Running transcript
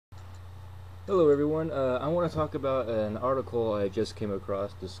Hello everyone, I want to talk about an article I just came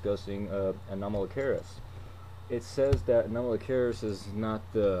across discussing Anomalocaris. It says that Anomalocaris is not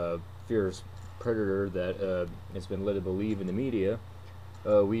the fierce predator that it's been led to believe in the media.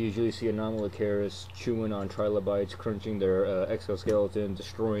 We usually see Anomalocaris chewing on trilobites, crunching their exoskeleton,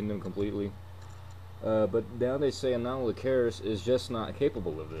 destroying them completely. But now they say Anomalocaris is just not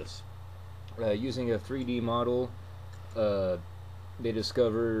capable of this. Using a 3D model, they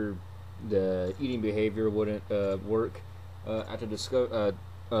discover the eating behavior wouldn't work. After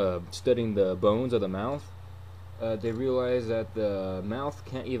studying the bones of the mouth, they realized that the mouth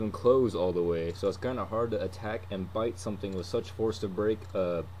can't even close all the way, so it's kind of hard to attack and bite something with such force to break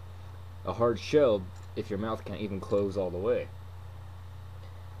a hard shell if your mouth can't even close all the way.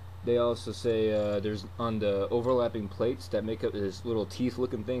 They also say there's on the overlapping plates that make up his little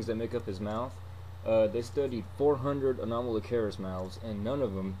teeth-looking things that make up his mouth. They studied 400 Anomalocaris mouths, and none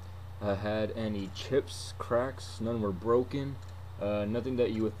of them had any chips, cracks, none were broken. Nothing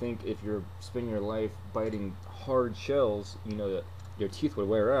that you would think if you're spending your life biting hard shells, that your teeth would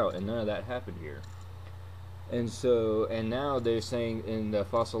wear out, and none of that happened here. And now they're saying in the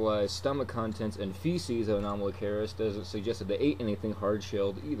fossilized stomach contents and feces of Anomalocaris doesn't suggest that they ate anything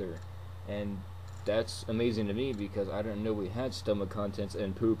hard-shelled either. And that's amazing to me because I didn't know we had stomach contents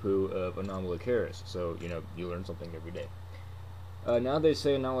and poo-poo of Anomalocaris. So, you learn something every day. Now they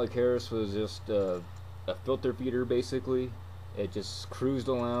say Anomalocaris was just a filter feeder, basically. It just cruised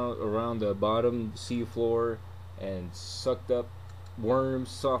around the bottom seafloor and sucked up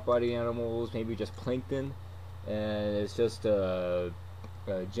worms, soft-body animals, maybe just plankton, and it's just a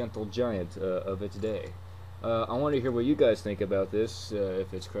gentle giant of its day. I want to hear what you guys think about this,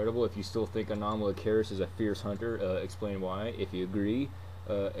 if it's credible. If you still think Anomalocaris is a fierce hunter, explain why. If you agree,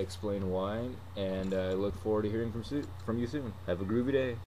 explain why. And I look forward to hearing from you soon. Have a groovy day.